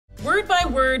Word by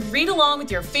word, read along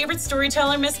with your favorite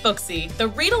storyteller, Miss Booksy. The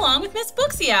Read Along with Miss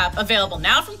Booksy app, available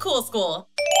now from Cool School.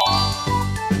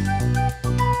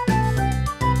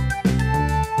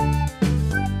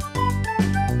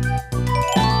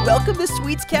 Welcome to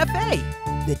Sweets Cafe,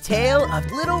 the tale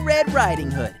of Little Red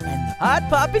Riding Hood and the Hot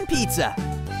Poppin' Pizza.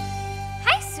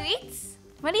 Hi, Sweets.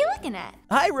 What are you looking at?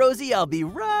 Hi, Rosie. I'll be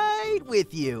right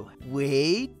with you.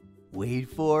 Wait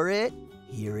for it.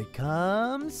 Here it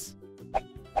comes.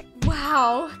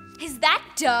 Wow, is that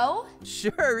dough?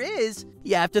 Sure is.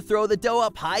 You have to throw the dough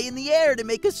up high in the air to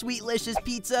make a sweetlicious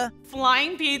pizza.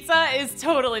 Flying pizza is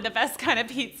totally the best kind of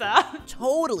pizza.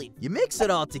 Totally. You mix it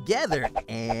all together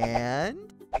and...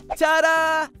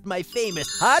 ta-da! My famous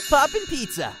Hot Poppin'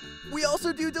 Pizza. We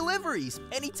also do deliveries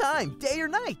anytime, day or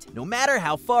night. No matter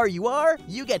how far you are,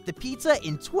 you get the pizza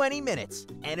in 20 minutes.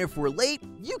 And if we're late,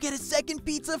 you get a second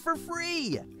pizza for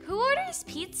free. Who orders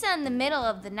pizza in the middle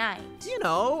of the night? You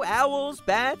know, owls,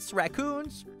 bats,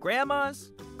 raccoons,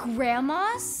 grandmas.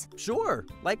 Grandmas? Sure,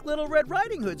 like Little Red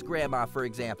Riding Hood's grandma, for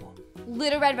example.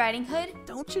 Little Red Riding Hood?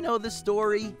 Don't you know the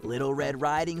story? Little Red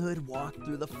Riding Hood walked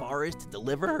through the forest to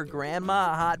deliver her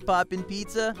grandma a hot poppin'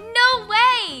 pizza. No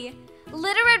way!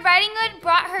 Little Red Riding Hood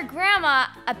brought her grandma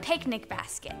a picnic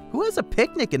basket. Who has a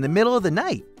picnic in the middle of the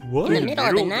night? What? In the middle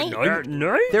of the night? At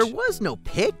night? There was no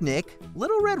picnic.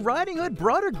 Little Red Riding Hood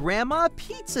brought her grandma a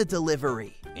pizza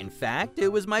delivery. In fact, it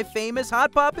was my famous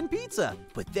Hot Poppin' Pizza.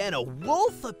 But then a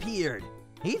wolf appeared.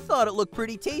 He thought it looked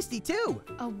pretty tasty too.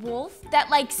 A wolf that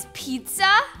likes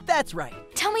pizza? That's right.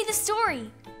 Tell me the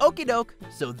story. Okie doke.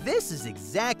 So this is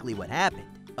exactly what happened.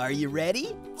 Are you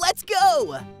ready? Let's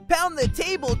go! Pound the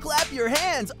table, clap your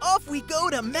hands, off we go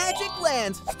to Magic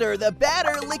Lands. Stir the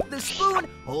batter, lick the spoon,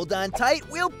 hold on tight,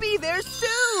 we'll be there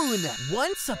soon!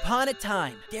 Once upon a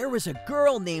time, there was a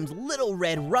girl named Little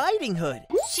Red Riding Hood.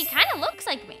 She kind of looks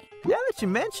like me. Now that you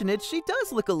mention it, she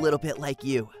does look a little bit like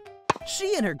you.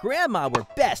 She and her grandma were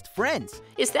best friends.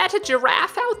 Is that a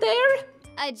giraffe out there?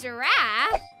 A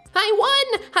giraffe? I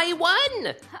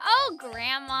won! Oh,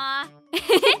 Grandma.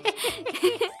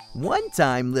 One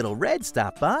time, Little Red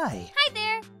stopped by. Hi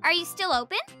there. Are you still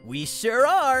open? We sure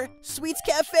are. Sweets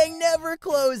Cafe never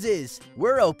closes.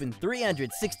 We're open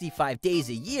 365 days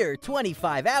a year,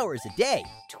 25 hours a day.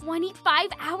 25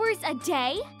 hours a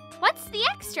day? What's the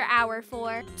extra hour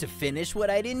for? To finish what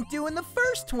I didn't do in the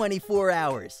first 24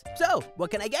 hours. So,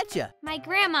 what can I get you? My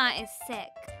grandma is sick,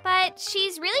 but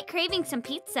she's really craving some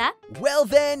pizza. Well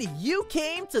then, you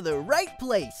came to the right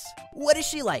place. What is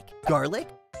she like? Garlic?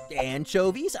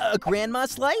 Anchovies? A grandma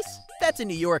slice? That's a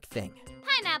New York thing.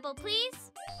 Pineapple,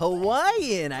 please.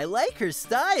 Hawaiian, I like her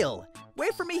style.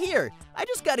 Wait for me here. I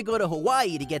just gotta go to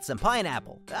Hawaii to get some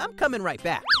pineapple. I'm coming right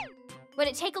back. Would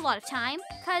it take a lot of time?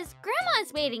 'Cause Grandma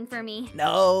is waiting for me.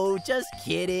 No, just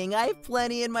kidding. I have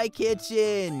plenty in my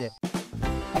kitchen.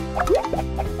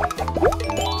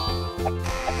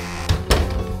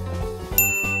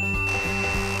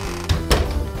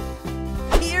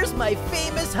 Here's my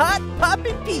famous Hot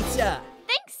Poppin' Pizza.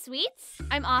 Thanks, Sweets.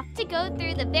 I'm off to go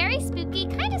through the very spooky,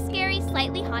 kind of scary,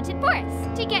 slightly haunted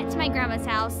forest to get to my grandma's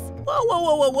house.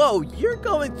 Whoa. You're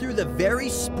going through the very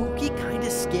spooky, kind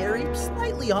of scary,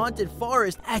 slightly haunted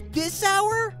forest at this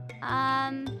hour?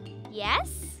 Yes?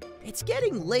 It's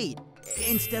getting late.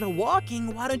 Instead of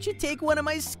walking, why don't you take one of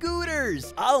my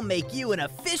scooters? I'll make you an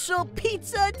official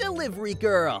pizza delivery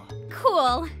girl.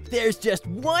 Cool. There's just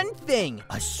one thing.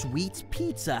 A Sweets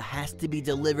pizza has to be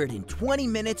delivered in 20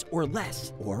 minutes or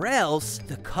less, or else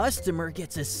the customer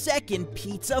gets a second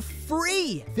pizza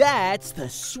free. That's the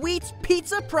Sweets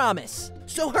pizza promise.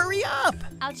 So hurry up.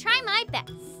 I'll try my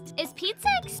best. Is pizza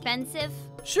expensive?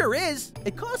 Sure is.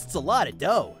 It costs a lot of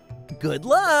dough. Good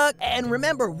luck! And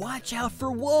remember, watch out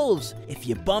for wolves. If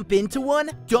you bump into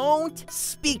one, don't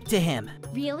speak to him.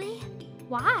 Really?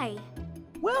 Why?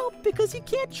 Well, because you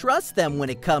can't trust them when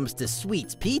it comes to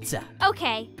Sweets pizza.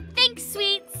 Okay. Thanks,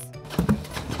 Sweets.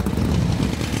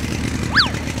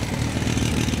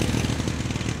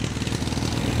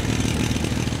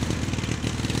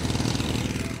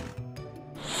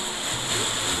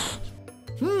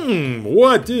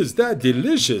 What is that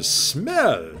delicious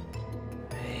smell?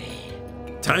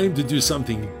 Time to do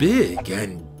something big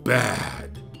and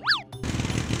bad.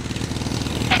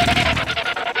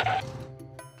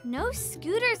 No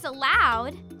scooters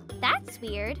allowed. That's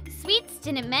weird. Sweets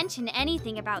didn't mention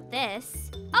anything about this.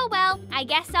 Oh well, I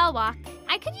guess I'll walk.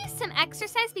 I could use some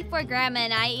exercise before Grandma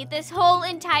and I eat this whole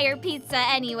entire pizza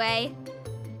anyway.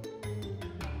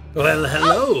 Well,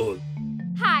 hello.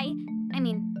 Hi. I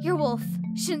mean, you're Wolf.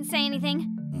 Shouldn't say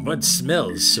anything. What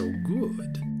smells so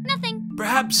good? Nothing.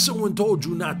 Perhaps someone told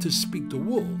you not to speak to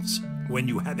wolves when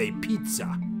you have a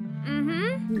pizza.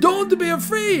 Mm-hmm. Don't be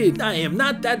afraid. I am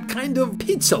not that kind of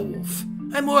pizza wolf.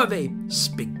 I'm more of a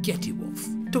spaghetti wolf.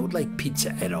 Don't like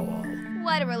pizza at all.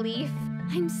 What a relief.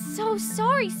 I'm so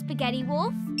sorry, Spaghetti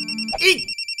Wolf. Eat!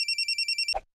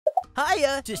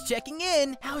 Hiya, just checking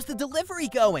in. How's the delivery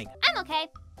going? I'm okay.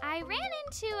 I ran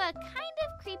into a kind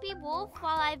of creepy wolf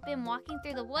while I've been walking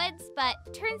through the woods, but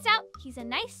turns out he's a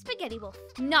nice spaghetti wolf,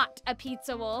 not a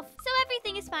pizza wolf. So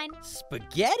everything is fine.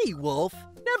 Spaghetti wolf?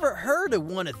 Never heard of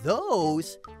one of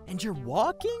those. And you're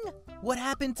walking? What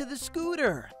happened to the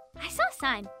scooter? I saw a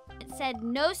sign. It said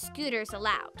no scooters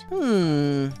allowed.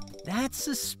 That's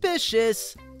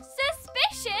suspicious.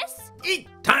 Suspicious? Eat!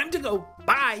 Time to go.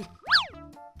 Bye.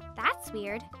 That's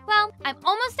weird. Well, I'm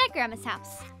almost at Grandma's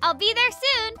house. I'll be there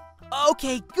soon.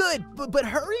 Okay, good, but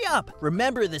hurry up.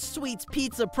 Remember the Sweets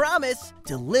Pizza promise.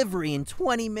 Delivery in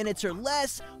 20 minutes or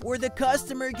less, or the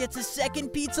customer gets a second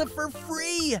pizza for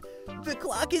free. The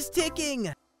clock is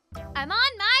ticking. I'm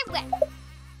on my way.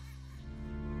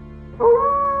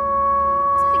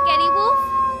 Spaghetti Wolf,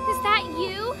 is that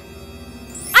you?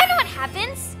 I know what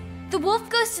happens. The wolf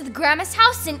goes to the grandma's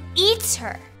house and eats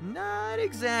her. Not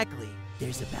exactly.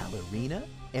 There's a ballerina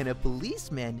and a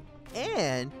policeman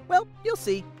and, well, you'll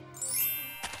see.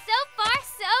 So far,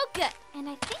 so good. And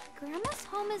I think grandma's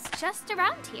home is just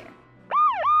around here.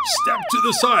 Step to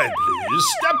the side, please.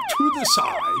 Step to the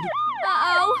side.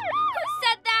 Uh-oh, who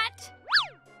said that?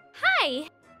 Hi,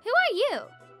 who are you?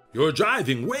 You're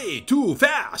driving way too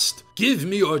fast. Give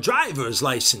me your driver's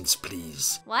license,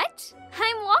 please. What?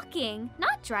 I'm walking,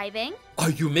 not driving. Are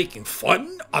you making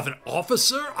fun of an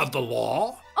officer of the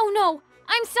law? Oh no,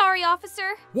 I'm sorry,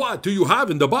 officer. What do you have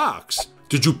in the box?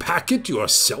 Did you pack it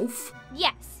yourself?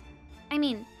 Yes.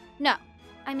 No.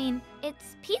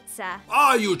 It's pizza.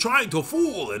 Are you trying to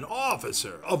fool an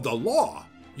officer of the law?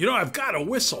 You know, I've got a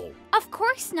whistle. Of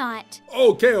course not.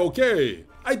 Okay.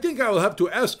 I think I'll have to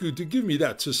ask you to give me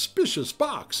that suspicious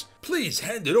box. Please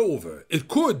hand it over. It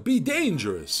could be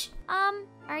dangerous.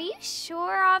 Are you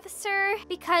sure, officer?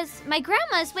 Because my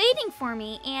grandma's waiting for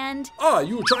me and... Are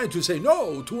you trying to say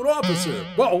no to an officer?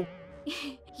 Well...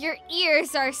 Your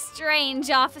ears are strange,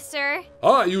 officer.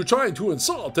 Are you trying to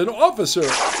insult an officer?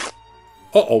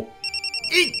 Uh-oh.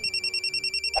 Eat!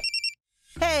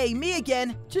 Hey, me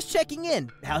again. Just checking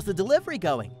in. How's the delivery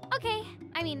going? Okay.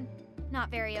 Not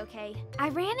very okay. I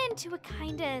ran into a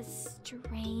kinda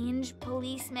strange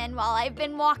policeman while I've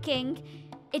been walking.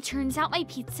 It turns out my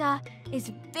pizza is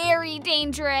very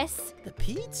dangerous. The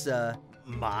pizza?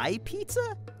 My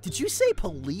pizza? Did you say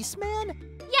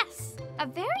policeman? Yes, a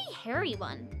very hairy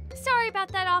one. Sorry about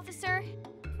that, officer.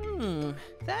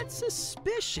 That's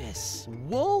suspicious.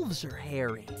 Wolves are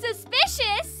hairy.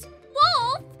 Suspicious?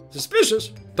 Wolf?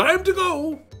 Suspicious. Time to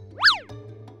go.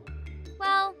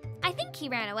 Well, I think he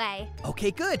ran away.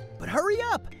 Okay, good, but hurry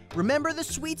up. Remember the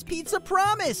Sweets Pizza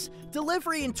promise.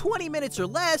 Delivery in 20 minutes or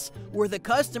less, or the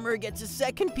customer gets a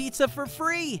second pizza for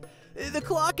free. The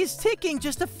clock is ticking,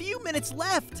 just a few minutes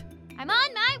left. I'm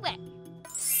on my way.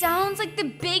 Sounds like the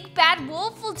big bad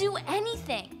wolf will do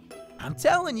anything. I'm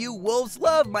telling you, wolves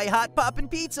love my hot poppin'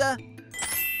 pizza.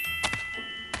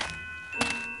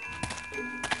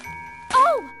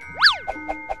 Oh!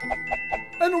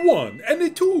 And a 1 and a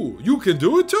 2. You can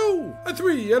do it too. A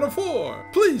 3 and a 4.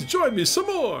 Please join me some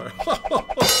more.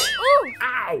 Ooh!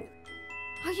 Ow!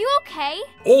 Are you okay?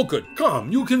 All good.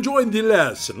 Come, you can join the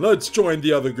lesson. Let's join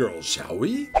the other girls, shall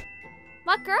we?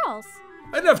 What girls?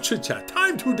 Enough chit-chat.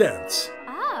 Time to dance.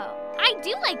 Oh, I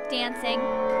do like dancing.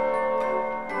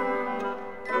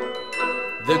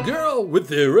 The girl with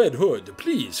the red hood,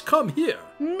 please come here.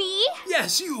 Me?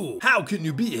 Yes, you. How can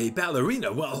you be a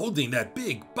ballerina while holding that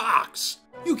big box?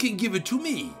 You can give it to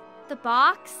me. The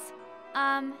box?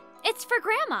 It's for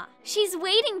Grandma. She's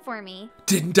waiting for me.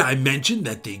 Didn't I mention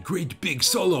that the great big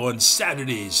solo on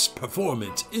Saturday's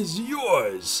performance is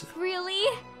yours? Really?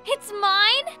 It's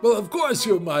mine? Well, of course,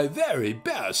 you're my very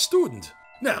best student.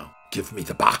 Now, give me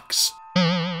the box.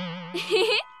 Hey,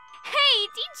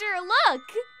 teacher, look!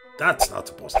 That's not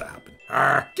supposed to happen.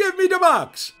 Give me the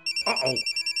box. Uh-oh.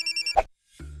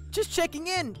 Just checking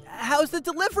in. How's the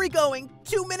delivery going?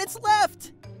 2 minutes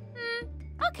left.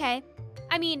 Okay.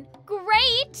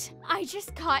 Great! I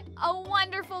just got a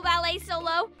wonderful ballet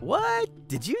solo. What?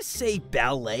 Did you say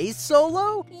ballet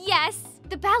solo? Yes,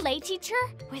 the ballet teacher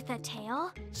with a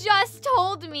tail just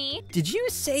told me. Did you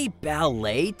say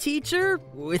ballet teacher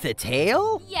with a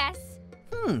tail? Yes.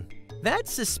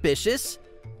 That's suspicious.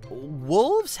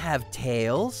 Wolves have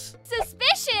tails.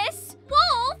 Suspicious?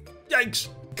 Wolf? Yikes.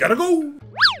 Gotta go.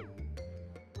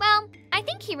 Well, I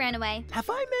think he ran away. Have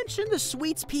I mentioned the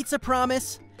Sweets Pizza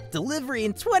promise? Delivery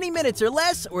in 20 minutes or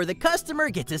less, or the customer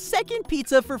gets a second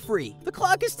pizza for free. The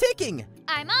clock is ticking.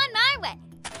 I'm on my way.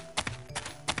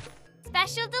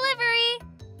 Special delivery.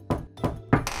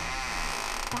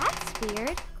 That's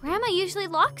weird. Grandma usually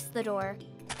locks the door.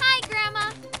 Hi,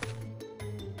 Grandma.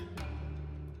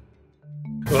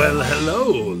 Well,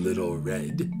 hello, little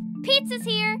Red. Pizza's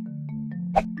here.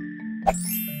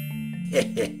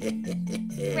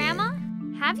 Grandma,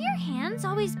 have your hands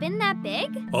always been that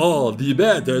big? All the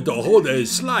better to hold a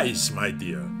slice, my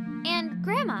dear. And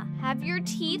Grandma, have your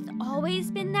teeth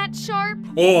always been that sharp?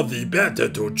 All the better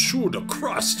to chew the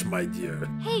crust, my dear.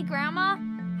 Hey, Grandma,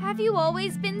 have you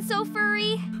always been so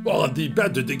furry? All the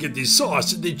better to get the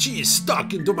sauce and the cheese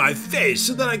stuck into my face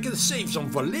so that I can save some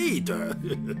for later.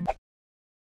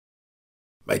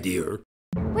 My dear.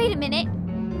 Wait a minute.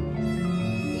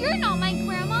 You're not my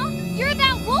grandma. You're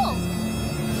that wolf.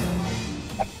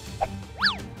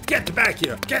 Get back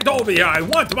here. Get over here. I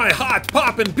want my hot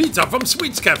poppin' pizza from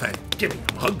Sweets Cafe. Give me,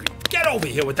 I'm hungry. Get over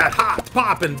here with that hot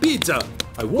poppin' pizza.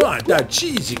 I want that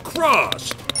cheesy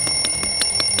crust.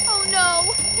 Oh no.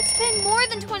 It's been more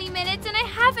than 20 minutes and I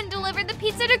haven't delivered the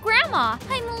pizza to Grandma.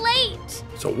 I'm late.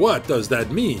 So what does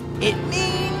that mean? It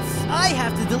means I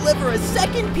have to deliver a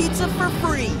second pizza for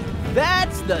free.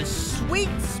 That's the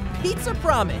Sweets Pizza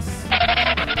Promise.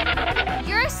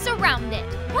 You're surrounded.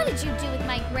 What did you do with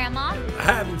my grandma? I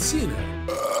haven't seen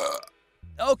her.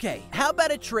 Okay, how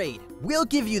about a trade? We'll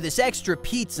give you this extra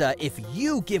pizza if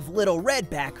you give Little Red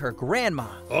back her grandma.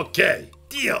 Okay,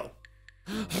 deal.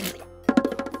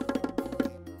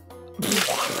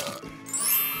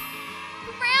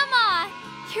 Grandma,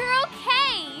 you're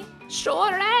okay.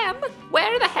 Sure am.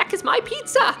 Where the heck is my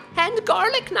pizza? And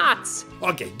garlic knots.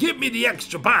 Okay, give me the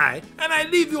extra pie and I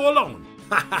leave you alone.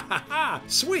 Ha ha ha ha!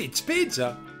 Sweets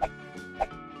pizza.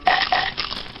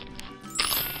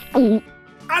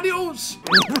 Adios.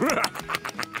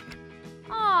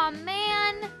 Aw,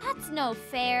 man, that's no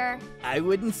fair. I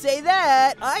wouldn't say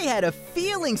that. I had a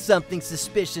feeling something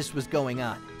suspicious was going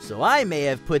on. So I may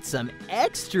have put some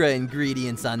extra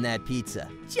ingredients on that pizza,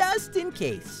 just in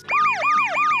case.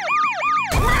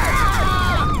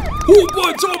 Who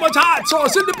put so much hot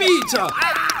sauce in the pizza?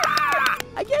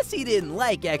 I guess he didn't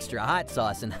like extra hot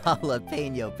sauce and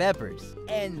jalapeno peppers.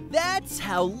 And that's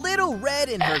how Little Red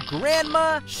and her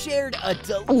grandma shared a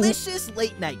delicious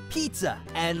late-night pizza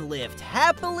and lived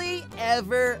happily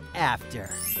ever after.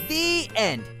 The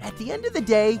end. At the end of the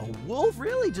day, a wolf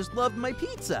really just loved my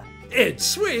pizza. It's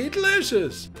sweet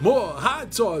delicious. More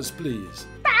hot sauce, please.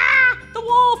 The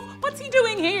wolf! What's he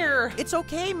doing here? It's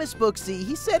okay, Miss Booksy.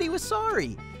 He said he was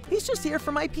sorry. He's just here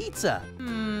for my pizza.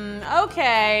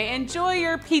 Okay, enjoy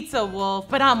your pizza, Wolf,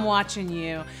 but I'm watching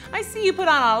you. I see you put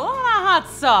on a lot of hot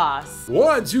sauce.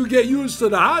 Once you get used to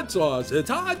the hot sauce, it's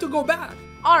hard to go back.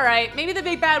 All right, maybe the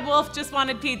big bad wolf just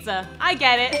wanted pizza. I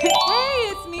get it.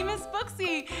 Hey, it's me, Miss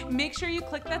Booksy. Make sure you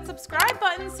click that subscribe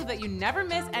button so that you never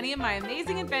miss any of my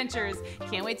amazing adventures.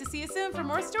 Can't wait to see you soon for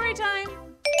more story time.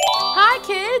 Hi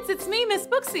kids, it's me, Miss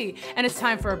Booksy, and it's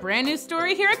time for a brand new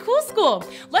story here at Cool School.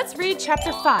 Let's read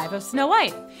chapter 5 of Snow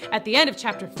White. At the end of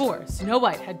chapter 4, Snow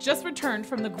White had just returned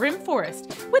from the grim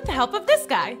forest with the help of this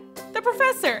guy, the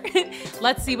professor.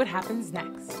 Let's see what happens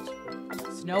next.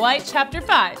 Snow White chapter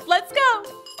 5, let's go!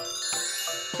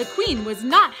 The queen was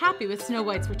not happy with Snow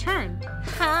White's return.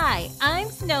 Hi, I'm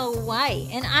Snow White,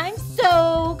 and I'm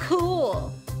so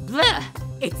cool. Blech!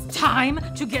 It's time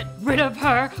to get rid of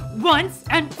her once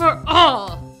and for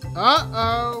all!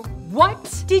 Uh-oh.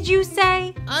 What did you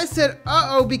say? I said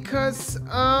uh-oh because,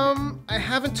 I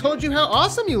haven't told you how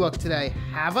awesome you look today,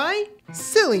 have I?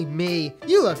 Silly me.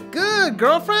 You look good,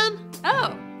 girlfriend.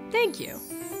 Oh, thank you.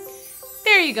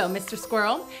 There you go, Mr.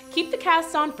 Squirrel. Keep the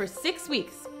cast on for 6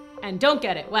 weeks. And don't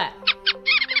get it wet.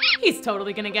 He's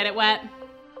totally gonna get it wet.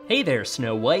 Hey there,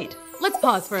 Snow White. Let's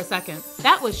pause for a second.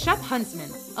 That was Shep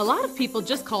Huntsman. A lot of people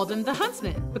just called him the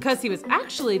Huntsman because he was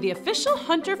actually the official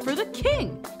hunter for the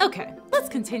king. Okay, let's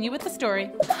continue with the story.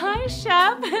 Hi,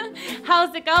 Shep.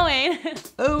 How's it going?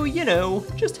 Oh, you know,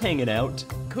 just hanging out.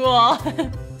 Cool.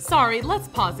 Sorry, let's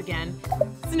pause again.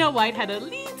 Snow White had a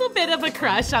little bit of a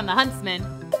crush on the Huntsman.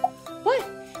 What?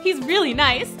 He's really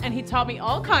nice, and he taught me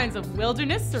all kinds of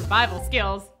wilderness survival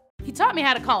skills. He taught me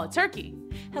how to call a turkey.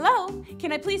 Hello,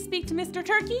 can I please speak to Mr.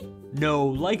 Turkey? No,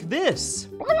 like this.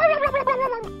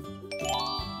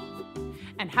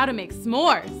 And how to make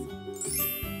s'mores.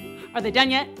 Are they done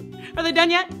yet? Are they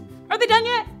done yet? Are they done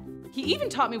yet? He even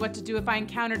taught me what to do if I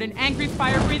encountered an angry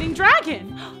fire-breathing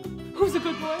dragon. Who's a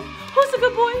good boy? Who's a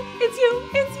good boy? It's you,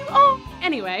 oh.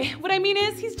 Anyway, what I mean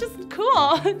is he's just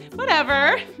cool.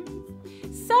 Whatever.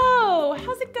 So,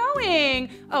 how's it going?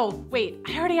 Oh, wait,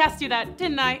 I already asked you that,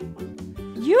 didn't I?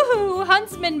 Yoo-hoo,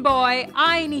 Huntsman boy,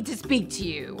 I need to speak to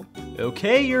you.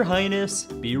 Okay, Your Highness.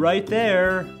 Be right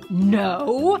there.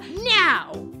 No,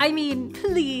 now. I mean,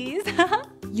 please.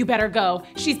 You better go.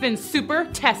 She's been super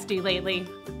testy lately.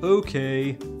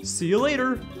 Okay. See you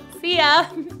later. See ya.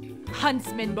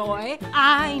 Huntsman boy,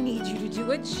 I need you to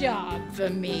do a job for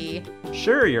me.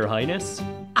 Sure, Your Highness.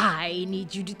 I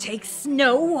need you to take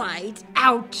Snow White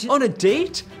out. On a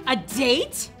date? A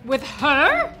date? With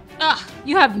her? Ugh,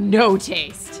 you have no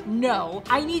taste. No,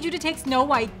 I need you to take Snow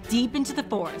White deep into the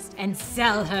forest and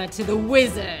sell her to the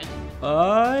wizard.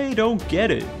 I don't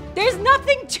get it. There's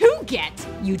nothing to get.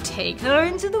 You take her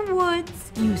into the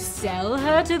woods, you sell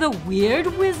her to the weird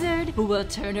wizard who will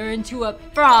turn her into a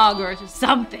frog or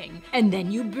something, and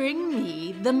then you bring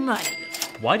me the money.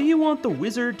 Why do you want the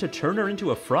wizard to turn her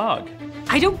into a frog?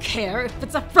 I don't care if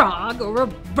it's a frog or a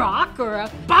rock or a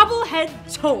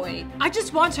bobblehead toy. I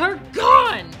just want her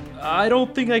gone. I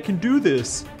don't think I can do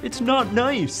this. It's not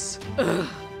nice. Ugh.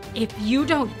 If you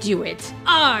don't do it,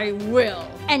 I will.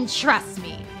 And trust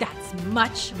me, that's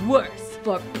much worse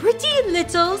for pretty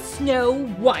little Snow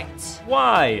White.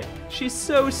 Why? She's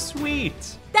so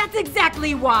sweet. That's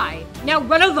exactly why. Now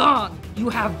run along. You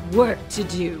have work to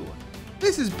do.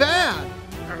 This is bad.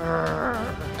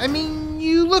 I mean,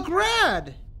 you look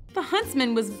rad. The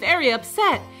huntsman was very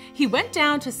upset. He went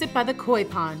down to sit by the koi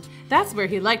pond. That's where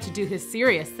he liked to do his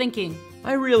serious thinking.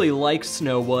 I really like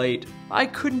Snow White. I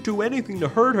couldn't do anything to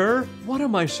hurt her. What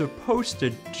am I supposed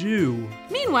to do?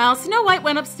 Meanwhile, Snow White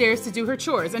went upstairs to do her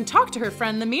chores and talk to her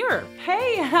friend the mirror.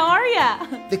 Hey, how are ya?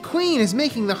 The queen is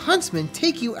making the huntsman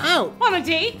take you out. On a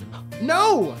date?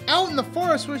 No, out in the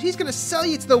forest where he's gonna sell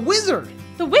you to the wizard.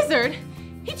 The wizard?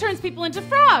 He turns people into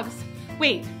frogs.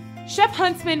 Wait, Chef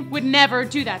Huntsman would never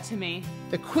do that to me.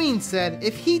 The queen said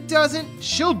if he doesn't,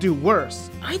 she'll do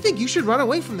worse. I think you should run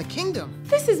away from the kingdom.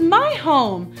 This is my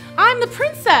home. I'm the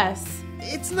princess.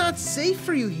 It's not safe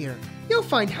for you here. You'll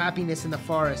find happiness in the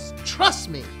forest. Trust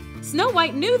me. Snow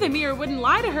White knew the mirror wouldn't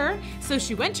lie to her, so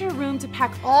she went to her room to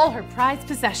pack all her prized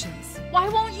possessions. Why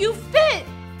won't you fit?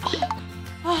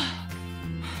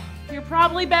 You're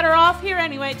probably better off here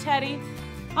anyway, Teddy.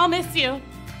 I'll miss you.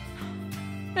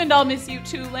 And I'll miss you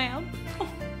too, Lamb.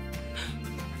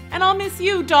 And I'll miss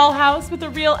you, dollhouse with a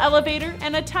real elevator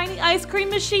and a tiny ice cream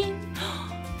machine.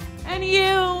 And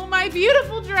you, my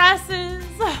beautiful dresses.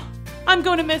 I'm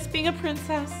going to miss being a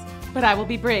princess, but I will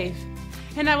be brave.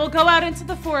 And I will go out into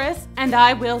the forest and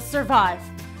I will survive.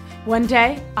 One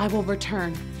day, I will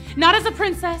return. Not as a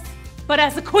princess, but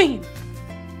as a queen.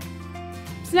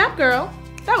 Snap, girl.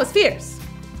 That was fierce.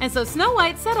 And so Snow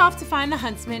White set off to find the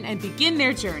huntsman and begin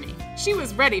their journey. She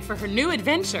was ready for her new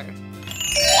adventure.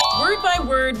 Word by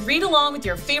word, read along with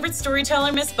your favorite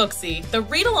storyteller, Miss Booksy. The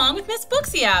Read Along with Miss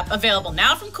Booksy app, available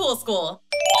now from Cool School.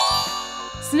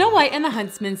 Snow White and the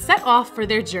huntsman set off for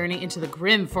their journey into the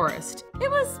grim forest.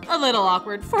 It was a little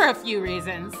awkward for a few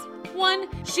reasons.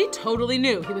 1, she totally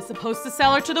knew he was supposed to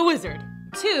sell her to the wizard.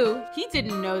 2, he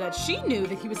didn't know that she knew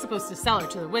that he was supposed to sell her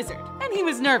to the wizard, and he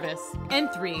was nervous. And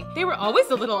 3, they were always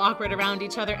a little awkward around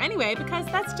each other anyway, because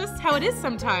that's just how it is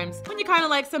sometimes, when you kind of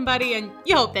like somebody and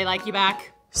you hope they like you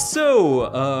back. So,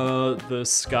 the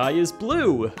sky is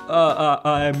blue.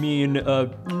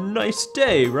 Nice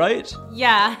day, right?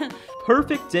 Yeah.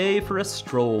 Perfect day for a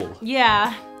stroll.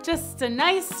 Yeah, just a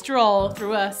nice stroll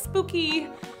through a spooky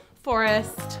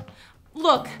forest.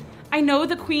 Look, I know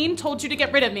the queen told you to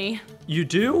get rid of me. You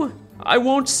do? I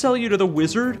won't sell you to the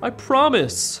wizard, I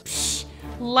promise. Psh,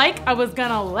 like I was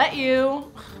gonna let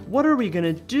you. What are we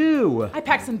gonna do? I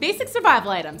packed some basic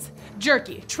survival items.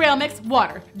 Jerky, trail mix,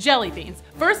 water, jelly beans,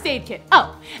 first aid kit.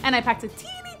 Oh, and I packed a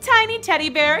teeny tiny teddy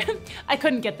bear. I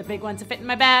couldn't get the big one to fit in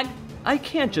my bag. I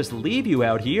can't just leave you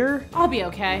out here. I'll be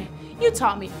okay. You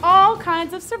taught me all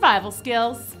kinds of survival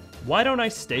skills. Why don't I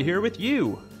stay here with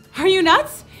you? Are you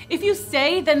nuts? If you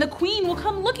stay, then the queen will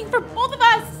come looking for both of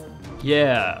us.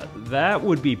 Yeah, that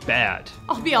would be bad.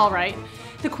 I'll be all right.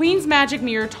 The queen's magic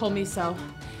mirror told me so.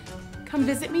 Come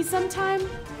visit me sometime?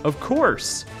 Of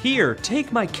course. Here,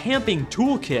 take my camping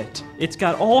toolkit. It's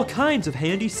got all kinds of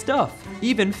handy stuff,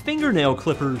 even fingernail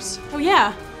clippers. Oh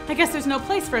yeah, I guess there's no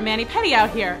place for a mani-pedi out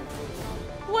here.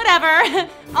 Whatever,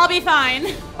 I'll be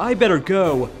fine. I better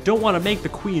go. Don't want to make the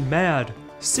queen mad.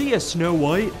 See ya, Snow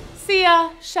White. See ya,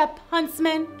 Shep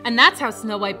Huntsman. And that's how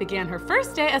Snow White began her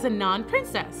first day as a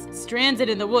non-princess, stranded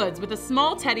in the woods with a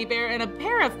small teddy bear and a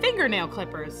pair of fingernail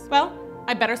clippers. Well,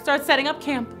 I better start setting up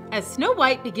camp. As Snow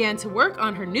White began to work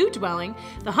on her new dwelling,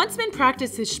 the huntsman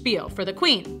practiced his spiel for the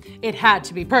queen. It had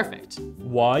to be perfect.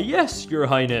 Why, yes, your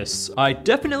highness. I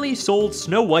definitely sold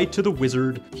Snow White to the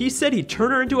wizard. He said he'd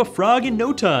turn her into a frog in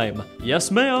no time.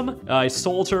 Yes, ma'am. I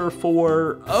sold her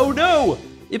for... Oh no!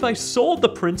 If I sold the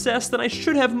princess, then I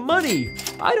should have money.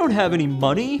 I don't have any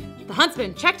money. The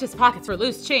huntsman checked his pockets for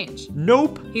loose change.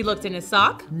 Nope. He looked in his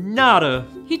sock. Nada.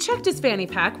 He checked his fanny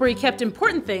pack where he kept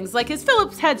important things like his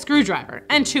Phillips head screwdriver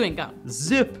and chewing gum.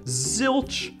 Zip,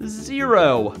 zilch,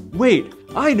 zero. Wait,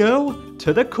 I know.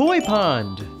 To the koi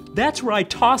pond. That's where I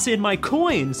toss in my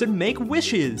coins and make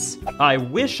wishes. I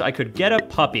wish I could get a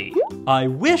puppy. I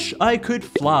wish I could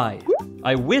fly.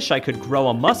 I wish I could grow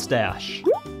a mustache.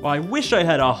 I wish I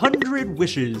had 100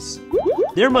 wishes.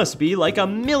 There must be like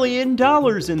 $1 million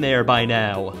in there by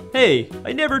now. Hey,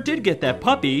 I never did get that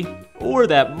puppy or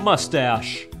that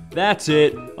mustache. That's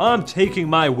it. I'm taking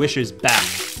my wishes back.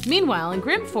 Meanwhile, in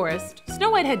Grim Forest,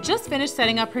 Snow White had just finished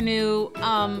setting up her new,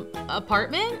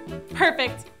 apartment.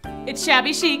 Perfect. It's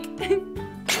shabby chic.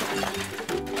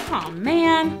 Oh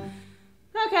man.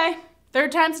 Okay,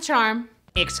 third time's a charm.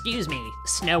 Excuse me,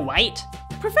 Snow White?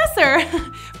 Professor,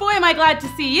 boy am I glad to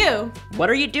see you. What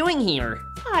are you doing here?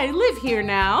 I live here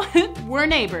now. We're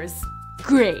neighbors.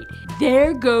 Great,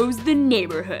 there goes the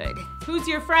neighborhood. Who's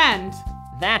your friend?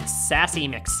 That's Sassy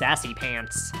McSassy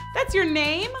Pants. That's your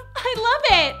name? I love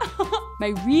it. My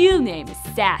real name is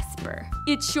Sasper.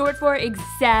 It's short for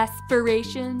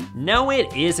exasperation. No,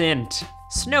 it isn't.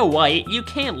 Snow White, you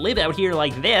can't live out here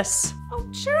like this. Oh,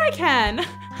 sure I can.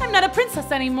 I'm not a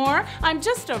princess anymore. I'm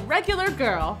just a regular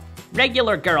girl.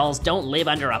 Regular girls don't live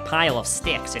under a pile of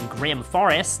sticks in Grim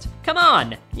Forest. Come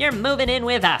on, you're moving in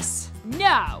with us.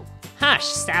 No. Hush,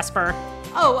 Sasper.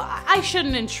 Oh, I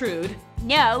shouldn't intrude.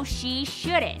 No, she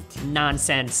shouldn't.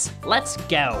 Nonsense. Let's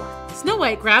go. Snow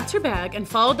White grabbed her bag and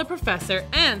followed the professor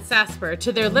and Sasper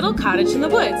to their little cottage in the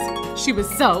woods. She was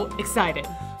so excited.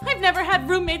 I've never had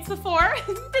roommates before.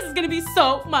 This is gonna be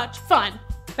so much fun.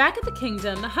 Back at the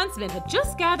kingdom, the huntsman had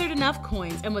just gathered enough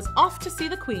coins and was off to see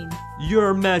the queen.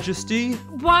 Your Majesty?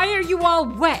 Why are you all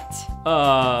wet?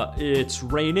 It's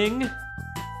raining.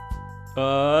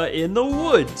 In the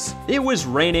woods. It was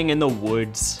raining in the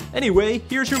woods. Anyway,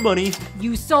 here's your money.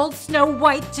 You sold Snow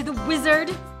White to the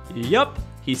wizard? Yup.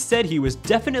 He said he was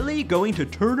definitely going to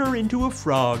turn her into a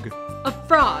frog. A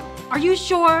frog? Are you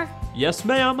sure? Yes,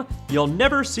 ma'am. You'll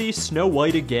never see Snow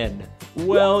White again.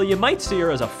 Well, you might see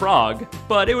her as a frog,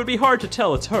 but it would be hard to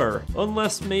tell it's her,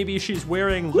 unless maybe she's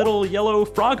wearing little yellow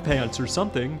frog pants or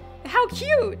something. How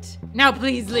cute. Now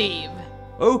please leave.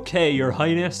 Okay, Your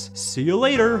Highness. See you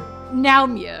later. Now,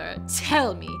 Muir,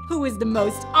 tell me, who is the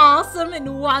most awesome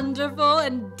and wonderful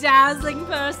and dazzling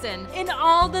person in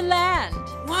all the land?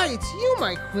 Why, it's you,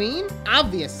 my queen.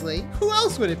 Obviously. Who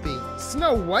else would it be?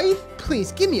 Snow White?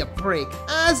 Please, give me a break.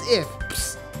 As if.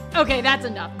 Psst. Okay, that's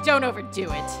enough. Don't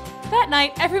overdo it. That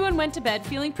night, everyone went to bed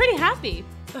feeling pretty happy.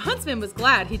 The huntsman was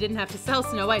glad he didn't have to sell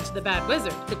Snow White to the bad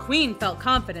wizard. The queen felt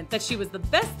confident that she was the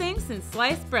best thing since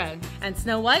sliced bread. And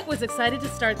Snow White was excited to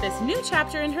start this new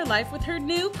chapter in her life with her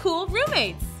new cool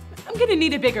roommates. I'm gonna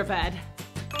need a bigger bed.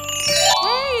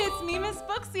 Hey, it's me, Miss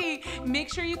Booksy.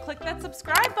 Make sure you click that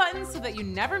subscribe button so that you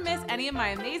never miss any of my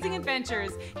amazing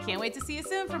adventures. Can't wait to see you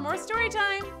soon for more story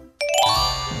time.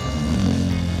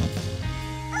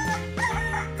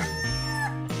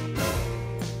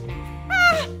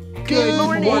 Good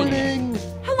morning.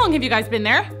 How long have you guys been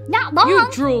there? Not long. You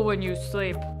drool when you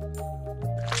sleep.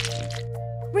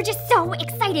 We're just so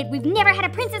excited. We've never had a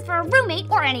princess for a roommate,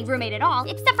 or any roommate at all,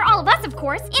 except for all of us, of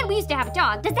course. And we used to have a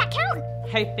dog. Does that count?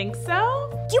 I think so.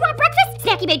 Do you want breakfast?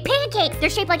 Snacky made pancakes. They're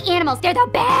shaped like animals. They're the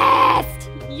best.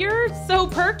 You're so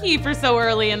perky for so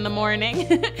early in the morning.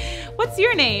 What's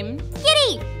your name?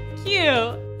 Kitty.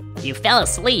 Cute. You fell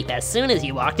asleep as soon as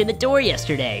you walked in the door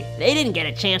yesterday. They didn't get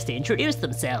a chance to introduce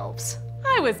themselves.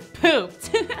 I was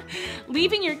pooped.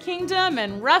 Leaving your kingdom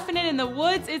and roughing it in the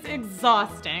woods is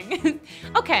exhausting.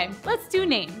 Okay, let's do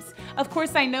names. Of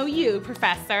course I know you,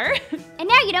 Professor. And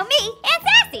now you know me and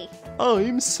Sassy.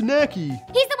 I'm Snacky.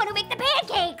 He's the one who makes the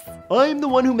pancakes. I'm the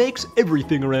one who makes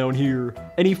everything around here.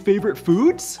 Any favorite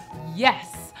foods?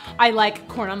 Yes. I like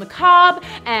corn on the cob,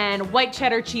 and white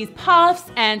cheddar cheese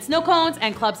puffs, and snow cones,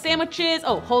 and club sandwiches.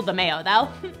 Oh, hold the mayo, though.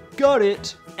 Got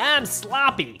it. I'm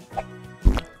sloppy.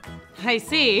 I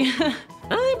see.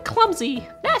 I'm clumsy.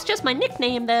 That's just my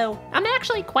nickname, though. I'm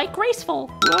actually quite graceful.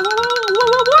 Whoa, whoa,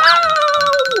 whoa,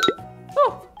 whoa.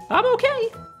 Oh, I'm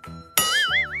okay.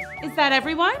 Is that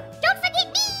everyone? Don't forget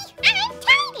me. I'm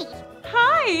tiny.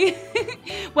 Hi.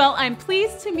 Well, I'm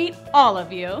pleased to meet all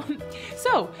of you.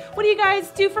 So, what do you guys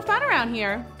do for fun around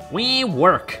here? We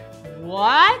work.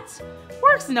 What?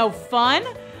 Work's no fun.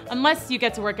 Unless you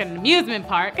get to work at an amusement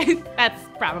park. That's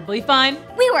probably fun.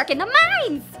 We work in the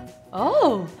mines.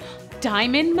 Oh,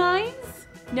 diamond mines?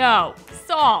 No,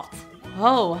 salt.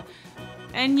 Oh,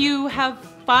 and you have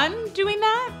fun doing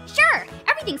that? Sure,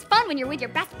 everything's fun when you're with your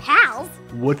best pals.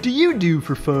 What do you do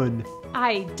for fun?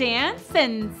 I dance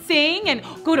and sing and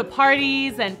go to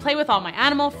parties and play with all my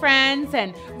animal friends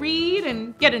and read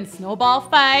and get in snowball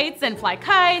fights and fly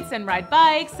kites and ride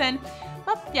bikes and,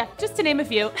 well, yeah, just to name a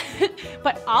few.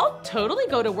 But I'll totally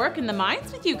go to work in the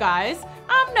mines with you guys.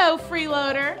 I'm no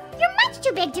freeloader. You're much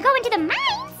too big to go into the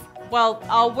mines. Well,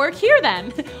 I'll work here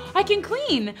then. I can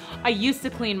clean. I used to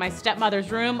clean my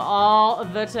stepmother's room all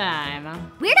the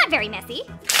time. We're not very messy.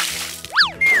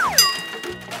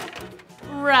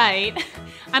 Right.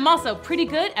 I'm also pretty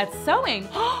good at sewing.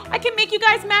 I can make you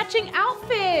guys matching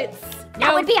outfits.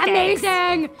 That would be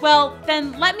amazing. Well,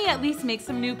 then let me at least make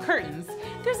some new curtains.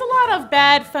 There's a lot of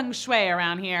bad feng shui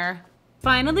around here.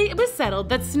 Finally, it was settled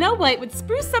that Snow White would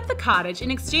spruce up the cottage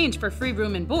in exchange for free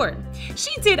room and board.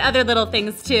 She did other little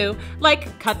things too,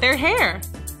 like cut their hair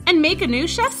and make a new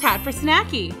chef's hat for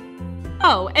Snacky.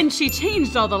 Oh, and she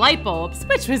changed all the light bulbs,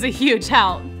 which was a huge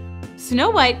help.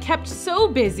 Snow White kept so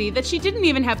busy that she didn't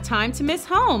even have time to miss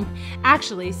home.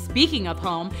 Actually, speaking of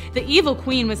home, the evil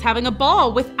queen was having a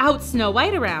ball without Snow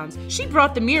White around. She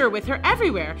brought the mirror with her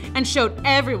everywhere and showed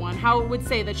everyone how it would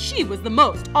say that she was the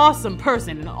most awesome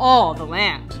person in all the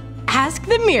land. Ask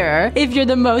the mirror if you're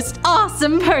the most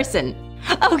awesome person.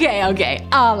 Okay,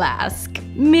 I'll ask.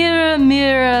 Mirror,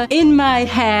 mirror, in my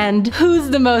hand,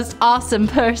 who's the most awesome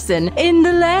person in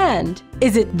the land?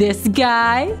 Is it this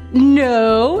guy?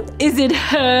 No. Is it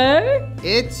her?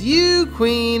 It's you,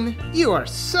 Queen. You are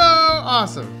so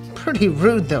awesome. Pretty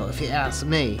rude, though, if you ask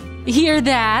me. Hear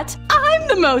that? I'm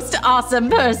the most awesome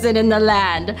person in the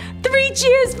land. 3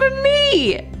 cheers for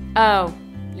me! Oh,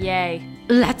 yay.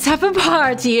 Let's have a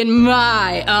party in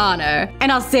my honor,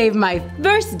 and I'll save my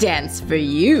first dance for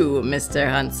you, Mr.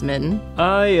 Huntsman.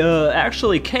 I,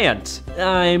 actually can't.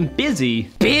 I'm busy.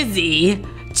 Busy?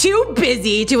 Too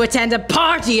busy to attend a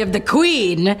party of the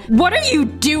Queen? What are you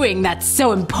doing that's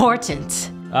so important?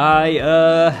 I,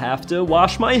 have to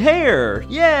wash my hair.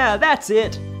 Yeah, that's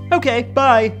it. Okay,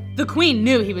 bye. The queen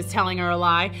knew he was telling her a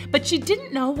lie, but she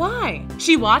didn't know why.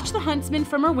 She watched the huntsman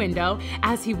from her window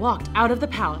as he walked out of the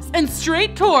palace and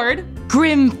straight toward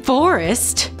Grim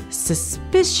Forest?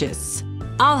 Suspicious.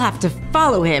 I'll have to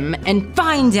follow him and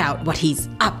find out what he's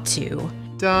up to.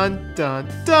 Dun, dun,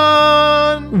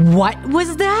 dun! What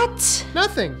was that?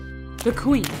 Nothing. The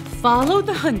queen followed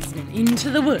the huntsman into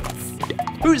the woods.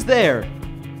 Who's there?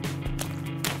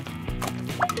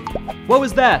 What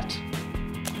was that?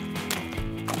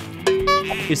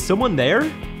 Is someone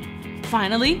there?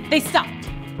 Finally, they stopped.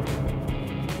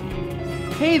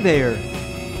 Hey there.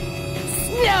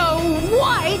 Snow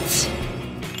White!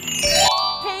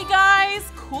 Hey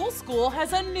guys, Cool School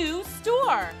has a new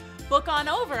store. Book on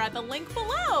over at the link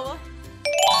below.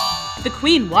 The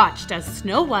queen watched as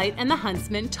Snow White and the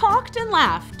huntsman talked and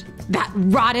laughed. That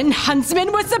rotten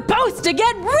huntsman was supposed to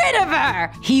get rid of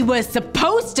her! He was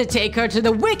supposed to take her to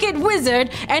the wicked wizard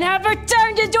and have her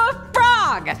turned into a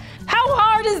frog! How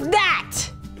hard is that?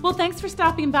 Well, thanks for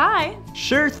stopping by.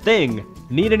 Sure thing.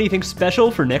 Need anything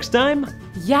special for next time?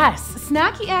 Yes,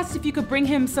 Snacky asked if you could bring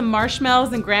him some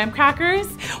marshmallows and graham crackers.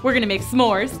 We're gonna make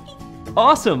s'mores.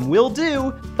 Awesome, will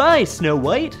do. Bye, Snow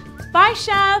White. Bye,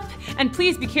 Chef. And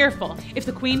please be careful. If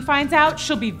the queen finds out,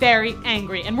 she'll be very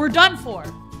angry and we're done for.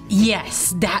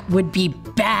 Yes, that would be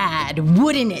bad,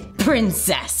 wouldn't it,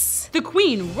 princess? The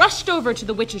queen rushed over to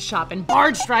the witch's shop and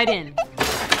barged right in.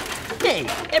 Hey,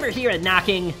 ever hear a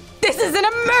knocking? This is an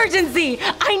emergency!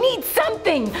 I need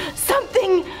something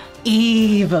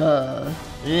evil.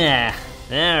 Yeah,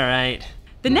 alright.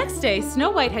 The next day,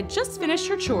 Snow White had just finished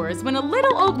her chores when a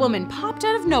little old woman popped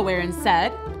out of nowhere and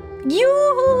said,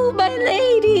 You, my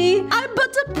lady, I'm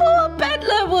but a poor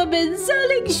peddler woman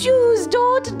selling shoes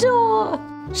door to door.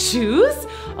 Shoes?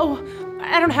 Oh,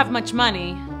 I don't have much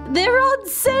money. They're on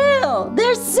sale.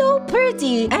 They're so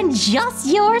pretty and just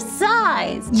your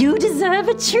size. You deserve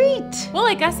a treat. Well,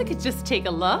 I guess I could just take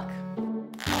a look.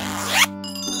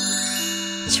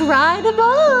 Try them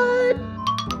on.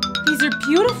 These are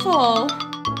beautiful.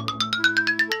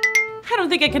 I don't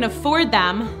think I can afford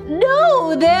them.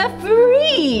 No, they're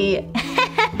free.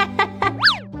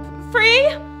 Free?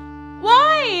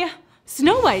 Why?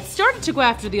 Snow White started to go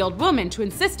after the old woman to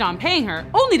insist on paying her,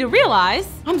 only to realize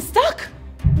I'm stuck.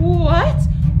 What?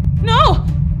 No!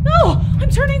 No! I'm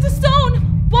turning to stone!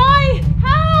 Why?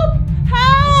 Help!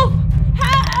 Help!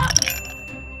 Help!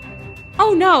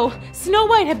 Oh no! Snow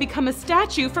White had become a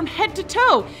statue from head to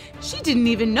toe. She didn't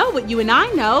even know what you and I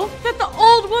know, that the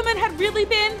old woman had really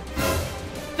been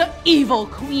the evil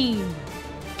queen.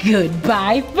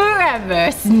 Goodbye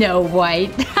forever, Snow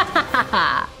White.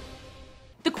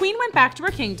 The queen went back to her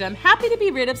kingdom, happy to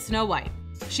be rid of Snow White.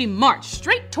 She marched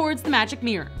straight towards the magic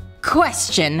mirror.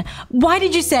 Question, why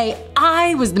did you say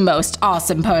I was the most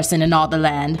awesome person in all the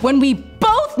land when we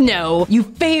both know you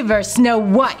favor Snow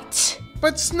White?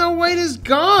 But Snow White is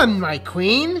gone, my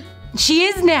queen. She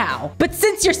is now, but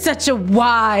since you're such a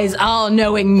wise,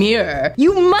 all-knowing mirror,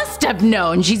 you must have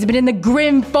known she's been in the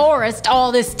grim forest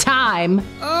all this time.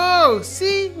 Oh,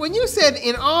 see, when you said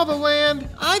in all the land,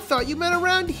 I thought you meant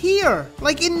around here,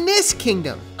 like in this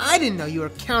kingdom. I didn't know you were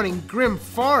counting grim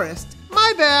forest.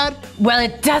 My bad. Well,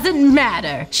 it doesn't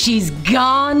matter. She's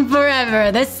gone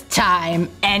forever this time,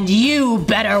 and you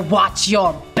better watch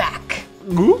your back.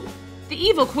 The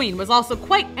evil queen was also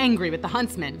quite angry with the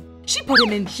huntsman. She put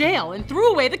him in jail and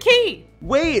threw away the key.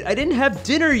 Wait, I didn't have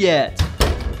dinner yet.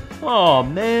 Aw,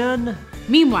 man.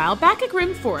 Meanwhile, back at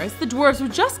Grim Forest, the dwarves were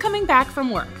just coming back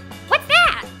from work. What's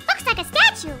that? Looks like a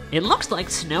statue. It looks like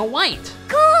Snow White.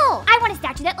 Cool! I want a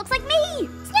statue that looks like me.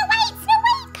 Snow White,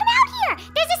 come out here.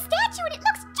 There's a statue and it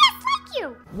looks just like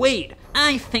you. Wait,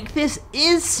 I think this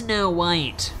is Snow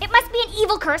White. It must be an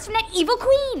evil curse from that evil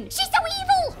queen. She's so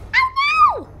evil. Oh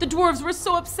no! The dwarves were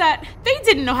so upset. They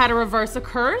didn't know how to reverse a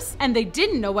curse, and they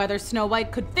didn't know whether Snow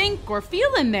White could think or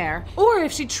feel in there, or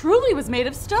if she truly was made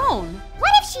of stone.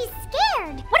 What if she's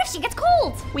scared? What if she gets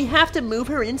cold? We have to move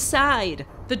her inside.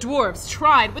 The dwarves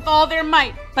tried with all their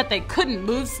might, but they couldn't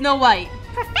move Snow White.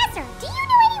 Professor, do you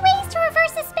know any ways to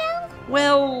reverse a spell?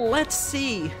 Well, let's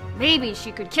see. Maybe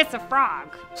she could kiss a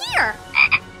frog. Here!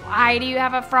 Why do you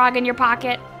have a frog in your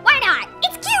pocket? Why not?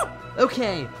 It's cute!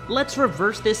 Okay, let's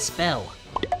reverse this spell.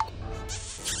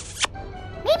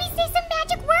 Maybe say some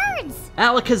magic words.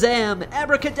 Alakazam,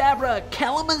 abracadabra,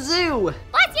 kalamazoo.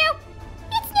 Bless you!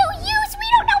 It's no use, we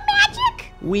don't know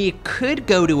magic! We could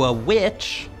go to a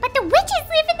witch. But the witches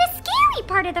live in the scary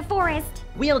part of the forest.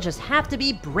 We'll just have to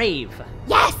be brave.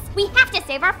 Yes, we have to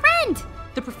save our friend!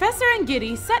 The professor and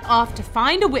Giddy set off to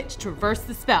find a witch to reverse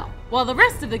the spell, while the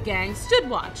rest of the gang stood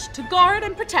watch to guard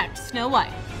and protect Snow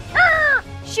White. Ah!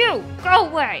 Shoo, go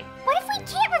away. What if we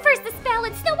can't reverse the spell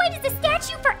and Snow White is a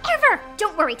statue forever?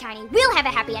 Don't worry, Tiny, we'll have a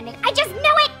happy ending. I just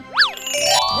know it!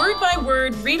 Word by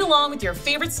word, read along with your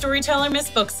favorite storyteller, Miss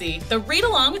Booksy. The Read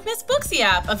Along with Miss Booksy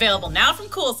app, available now from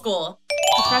Cool School.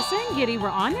 Professor and Giddy were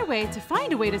on their way to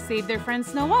find a way to save their friend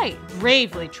Snow White,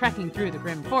 bravely trekking through the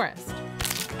grim forest.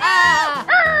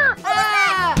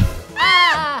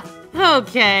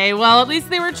 Okay, well, at least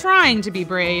they were trying to be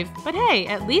brave. But hey,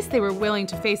 at least they were willing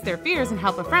to face their fears and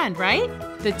help a friend, right?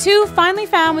 The two finally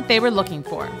found what they were looking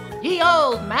for. Ye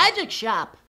old magic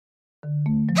shop.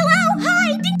 Hello,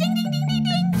 hi, ding, ding, ding, ding, ding,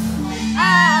 ding.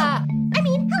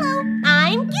 Hello,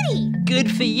 I'm Giddy.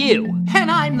 Good for you. And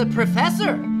I'm the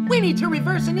professor. We need to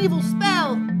reverse an evil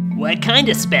spell. What kind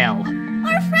of spell?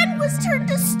 Our friend was turned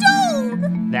to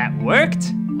stone. That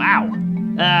worked? Wow.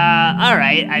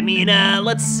 Alright,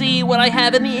 let's see what I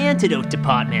have in the antidote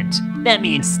department. That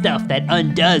means stuff that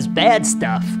undoes bad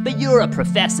stuff, but you're a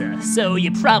professor, so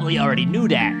you probably already knew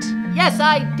that. Yes,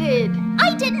 I did.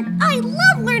 I didn't. I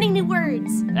love learning new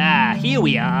words. Here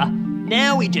we are.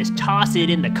 Now we just toss it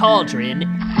in the cauldron,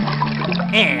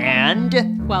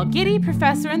 and... While Giddy,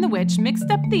 Professor, and the witch mixed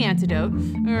up the antidote,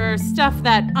 or stuff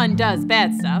that undoes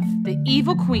bad stuff, the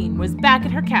evil queen was back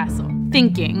at her castle,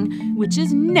 thinking, which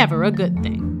is never a good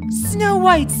thing. Snow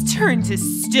White's turned to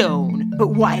stone, but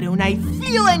why don't I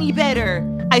feel any better?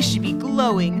 I should be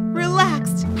glowing,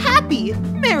 relaxed, happy.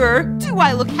 Mirror, do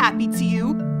I look happy to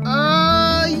you?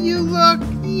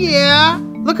 Yeah.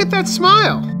 Look at that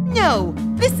smile. No,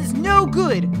 this is no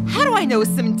good. How do I know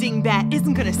some dingbat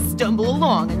isn't gonna stumble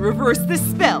along and reverse the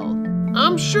spell?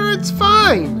 I'm sure it's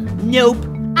fine. Nope,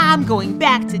 I'm going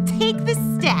back to take the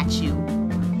statue.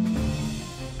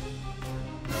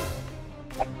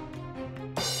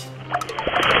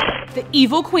 The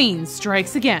evil queen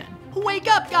strikes again. Wake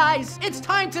up, guys. It's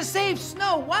time to save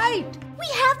Snow White. We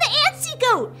have the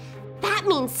antidote. That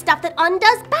means stuff that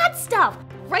undoes bad stuff.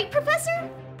 Right, Professor?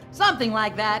 Something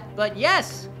like that, but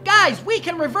yes. Guys, we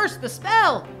can reverse the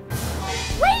spell.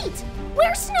 Wait,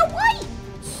 where's Snow White?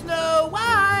 Snow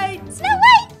White! Snow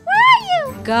White, where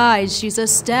are you? Guys, she's a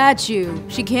statue.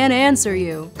 She can't answer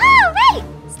you. Oh, right!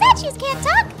 Statues can't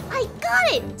talk. I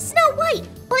got it. Snow White,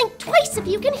 blink twice if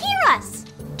you can hear us.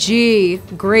 Gee,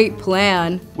 great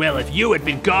plan. Well, if you had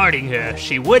been guarding her,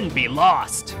 she wouldn't be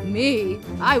lost. Me?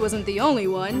 I wasn't the only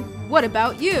one. What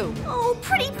about you? Oh,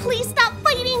 pretty please stop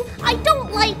fighting. I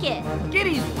don't like it.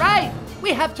 Giddy's right.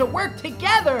 We have to work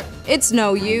together. It's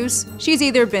no use. She's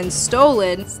either been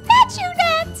stolen, Statue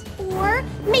net! Or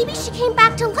maybe she came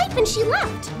back to life and she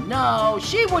left. No,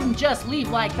 she wouldn't just leave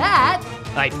like that.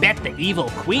 I bet the evil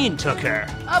queen took her.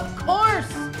 Of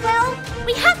course. Well,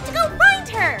 we have to go find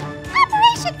her.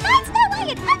 Operation Find Snow White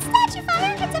and put Statue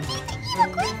Fire and defeat the evil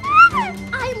queen forever.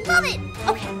 I love it.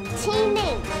 Okay, team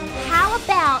name. How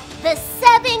about the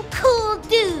 7 Cool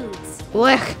Dudes?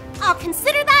 Blech. I'll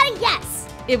consider that a yes.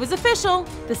 It was official.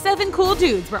 The 7 cool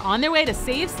dudes were on their way to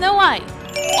save Snow White.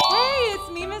 Hey, it's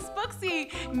me, Miss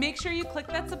Booksy. Make sure you click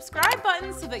that subscribe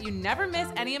button so that you never miss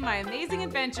any of my amazing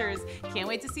adventures. Can't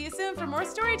wait to see you soon for more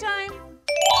story time.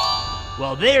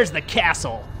 Well, there's the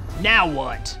castle. Now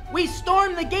what? We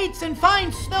storm the gates and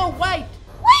find Snow White.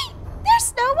 Wait, there's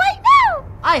Snow White now.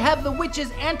 I have the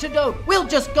witch's antidote. We'll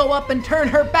just go up and turn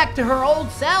her back to her old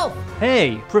self.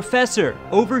 Hey, Professor,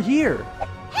 over here.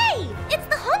 Hey, it's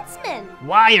the huntsman.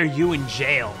 Why are you in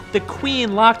jail? The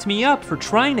Queen locked me up for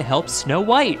trying to help Snow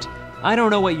White. I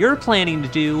don't know what you're planning to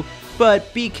do,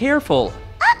 but be careful.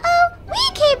 Uh-oh,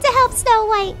 we came to help Snow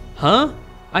White. Huh?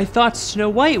 I thought Snow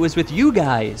White was with you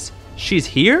guys. She's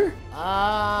here?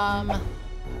 Oh,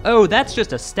 that's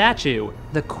just a statue.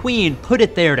 The Queen put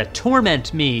it there to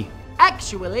torment me.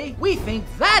 Actually, we think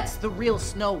that's the real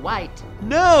Snow White.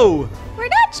 No! We're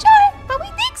not sure, but we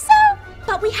think so.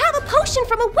 But we have a potion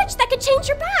from a witch that could change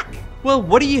her back. Well,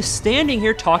 what are you standing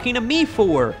here talking to me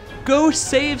for? Go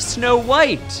save Snow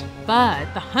White.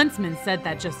 But the huntsman said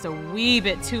that just a wee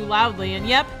bit too loudly, and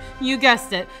yep, you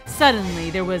guessed it.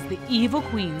 Suddenly, there was the evil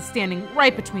queen standing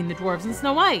right between the dwarves and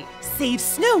Snow White. Save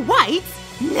Snow White?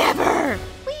 Never!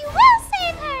 We will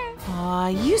save her. Aw,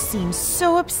 you seem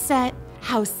so upset.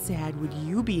 How sad would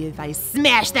you be if I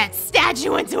smashed that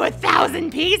statue into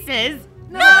 1,000 pieces?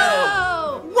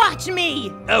 No! Watch me!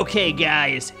 Okay,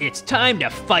 guys, it's time to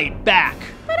fight back.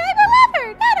 But I'm a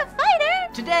lover, not a fighter.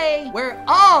 Today, we're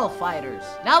all fighters.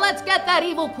 Now let's get that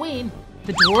evil queen.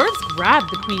 The dwarves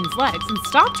grabbed the queen's legs and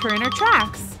stopped her in her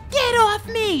tracks. Get off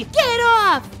me! Get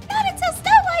off! Not until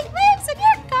Snow White lives and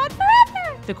you're gone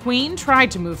forever. The queen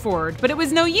tried to move forward, but it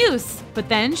was no use. But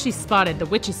then she spotted the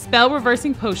witch's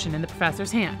spell-reversing potion in the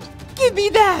professor's hand. Give me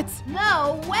that!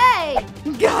 No way!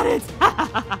 Got it!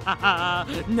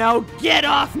 Now get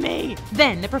off me!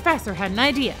 Then the professor had an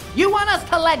idea. You want us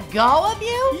to let go of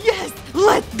you? Yes,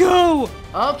 let go!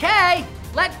 Okay,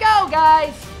 let go,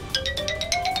 guys.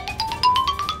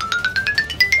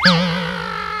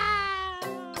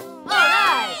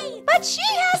 Alright! But she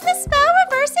has the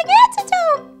spell-reversing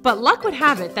antidote. But luck would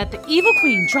have it that the evil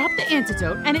queen dropped the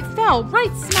antidote and it fell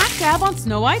right smack dab on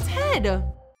Snow White's head.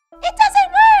 It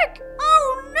doesn't work!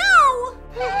 Oh no!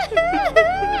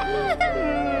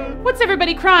 What's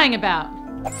everybody crying about?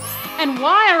 And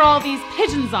why are all these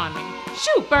pigeons on me?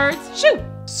 Shoot, birds, shoot!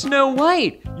 Snow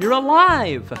White, you're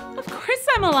alive. Of course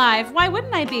I'm alive. Why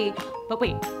wouldn't I be? But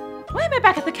wait, why am I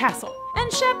back at the castle?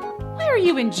 And Shep, why are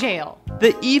you in jail?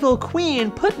 The evil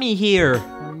queen put me here.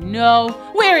 No,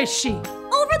 where is she?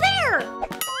 Over there!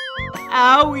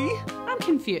 Owie. I'm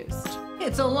confused.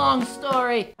 It's a long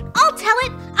story. I'll tell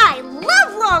it. I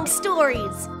love long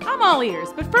stories. I'm all ears,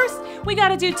 but first we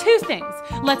gotta do 2 things.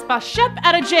 Let's bust Shep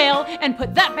out of jail and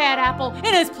put that bad apple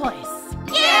in his place.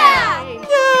 Yeah!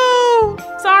 No!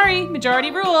 Sorry,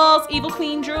 majority rules, evil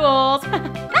queen drools.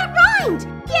 That rhymed!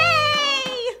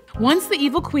 Yay! Once the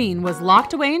evil queen was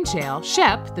locked away in jail,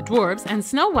 Shep, the dwarves, and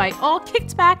Snow White all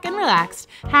kicked back and relaxed,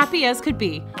 happy as could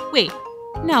be. Wait,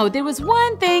 no, there was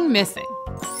one thing missing.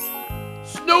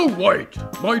 Snow White,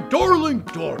 my darling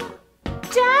daughter.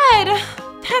 Dad!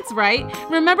 That's right.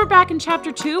 Remember back in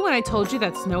chapter 2 when I told you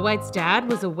that Snow White's dad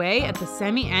was away at the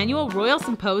semi-annual Royal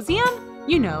Symposium?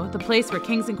 You know, the place where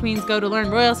kings and queens go to learn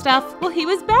royal stuff. Well, he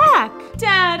was back.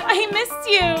 Dad, I missed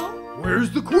you. Where's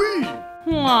the queen?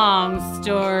 Long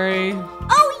story.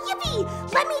 Oh, yippee!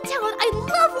 Let me tell it. I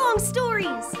love long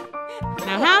stories.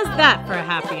 Now how's that for a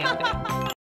happy ending?